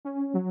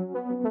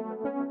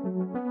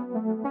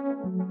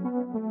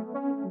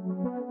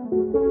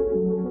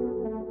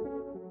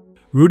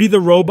Rudy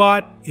the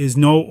Robot is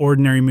no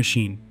ordinary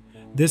machine.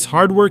 This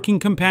hardworking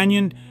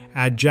companion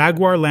at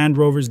Jaguar Land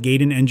Rover's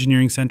Gaydon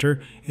Engineering Center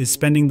is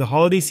spending the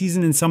holiday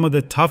season in some of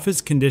the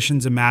toughest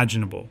conditions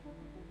imaginable.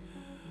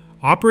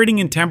 Operating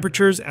in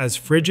temperatures as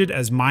frigid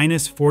as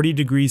 -40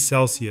 degrees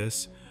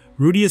Celsius,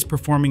 Rudy is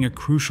performing a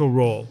crucial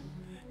role,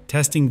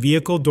 testing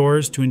vehicle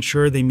doors to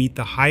ensure they meet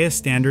the highest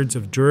standards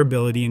of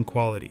durability and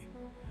quality.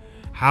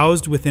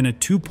 Housed within a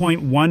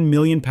 2.1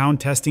 million pound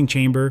testing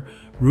chamber,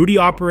 Rudy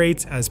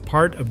operates as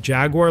part of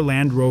Jaguar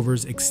Land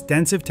Rover's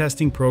extensive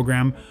testing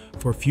program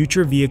for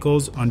future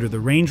vehicles under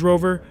the Range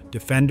Rover,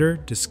 Defender,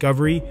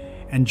 Discovery,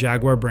 and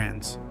Jaguar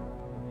brands.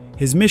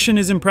 His mission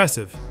is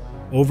impressive.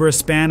 Over a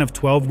span of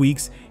 12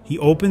 weeks, he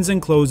opens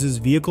and closes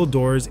vehicle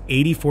doors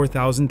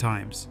 84,000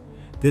 times.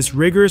 This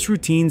rigorous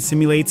routine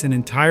simulates an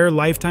entire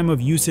lifetime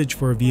of usage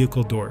for a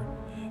vehicle door.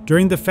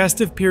 During the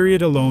festive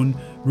period alone,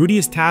 Rudy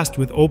is tasked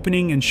with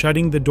opening and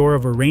shutting the door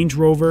of a Range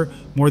Rover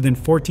more than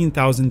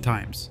 14,000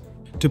 times.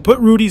 To put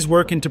Rudy's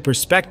work into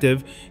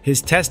perspective,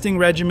 his testing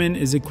regimen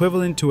is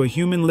equivalent to a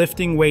human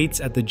lifting weights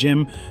at the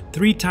gym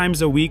 3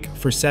 times a week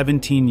for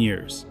 17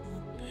 years.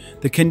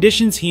 The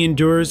conditions he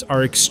endures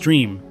are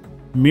extreme,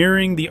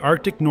 mirroring the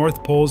Arctic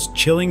North Pole's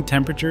chilling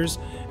temperatures,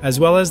 as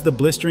well as the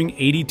blistering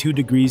 82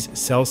 degrees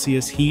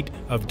Celsius heat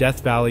of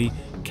Death Valley,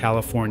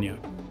 California.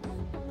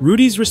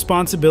 Rudy's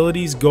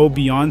responsibilities go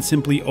beyond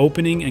simply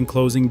opening and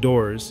closing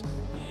doors.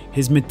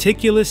 His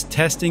meticulous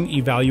testing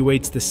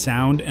evaluates the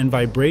sound and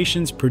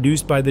vibrations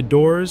produced by the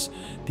doors,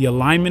 the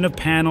alignment of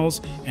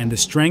panels, and the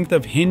strength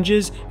of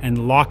hinges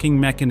and locking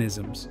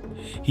mechanisms.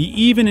 He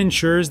even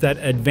ensures that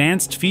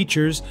advanced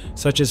features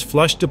such as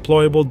flush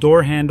deployable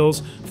door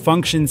handles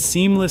function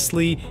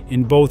seamlessly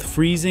in both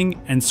freezing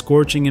and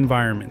scorching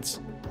environments.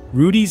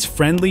 Rudy's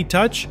friendly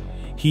touch?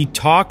 He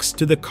talks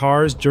to the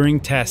cars during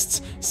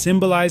tests,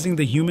 symbolizing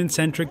the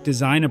human-centric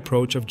design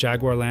approach of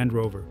Jaguar Land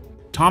Rover.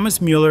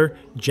 Thomas Mueller,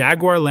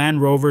 Jaguar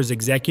Land Rover's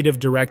Executive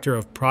Director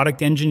of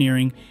Product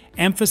Engineering,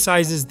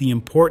 emphasizes the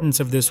importance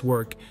of this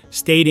work,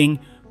 stating,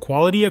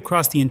 "Quality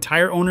across the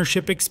entire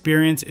ownership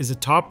experience is a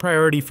top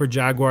priority for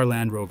Jaguar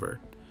Land Rover.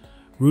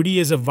 Rudy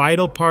is a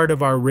vital part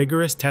of our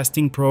rigorous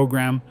testing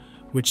program,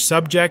 which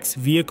subjects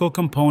vehicle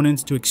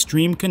components to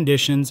extreme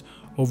conditions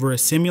over a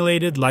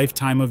simulated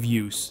lifetime of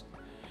use.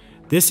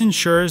 This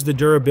ensures the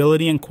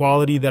durability and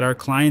quality that our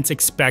clients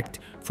expect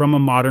from a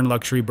modern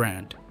luxury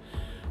brand."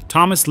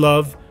 Thomas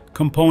Love,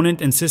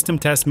 Component and System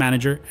Test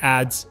Manager,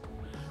 adds,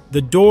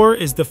 "The door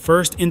is the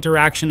first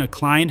interaction a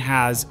client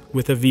has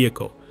with a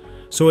vehicle,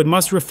 so it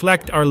must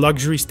reflect our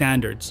luxury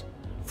standards.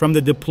 From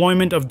the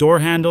deployment of door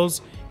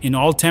handles in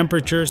all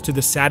temperatures to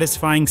the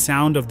satisfying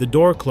sound of the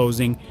door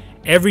closing,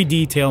 every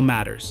detail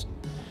matters."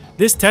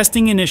 This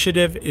testing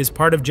initiative is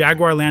part of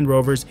Jaguar Land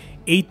Rover's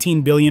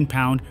 18 billion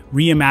pound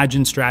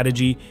reimagined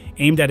strategy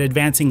aimed at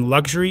advancing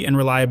luxury and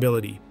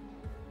reliability.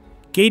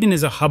 Gaydon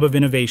is a hub of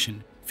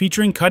innovation,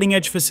 featuring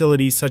cutting-edge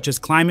facilities such as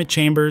climate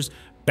chambers,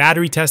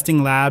 battery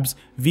testing labs,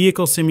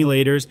 vehicle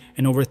simulators,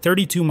 and over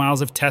 32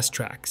 miles of test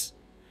tracks.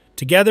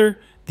 Together,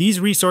 these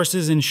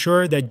resources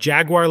ensure that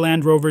Jaguar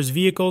Land Rover's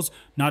vehicles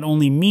not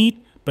only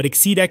meet but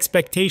exceed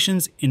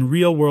expectations in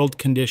real-world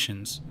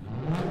conditions.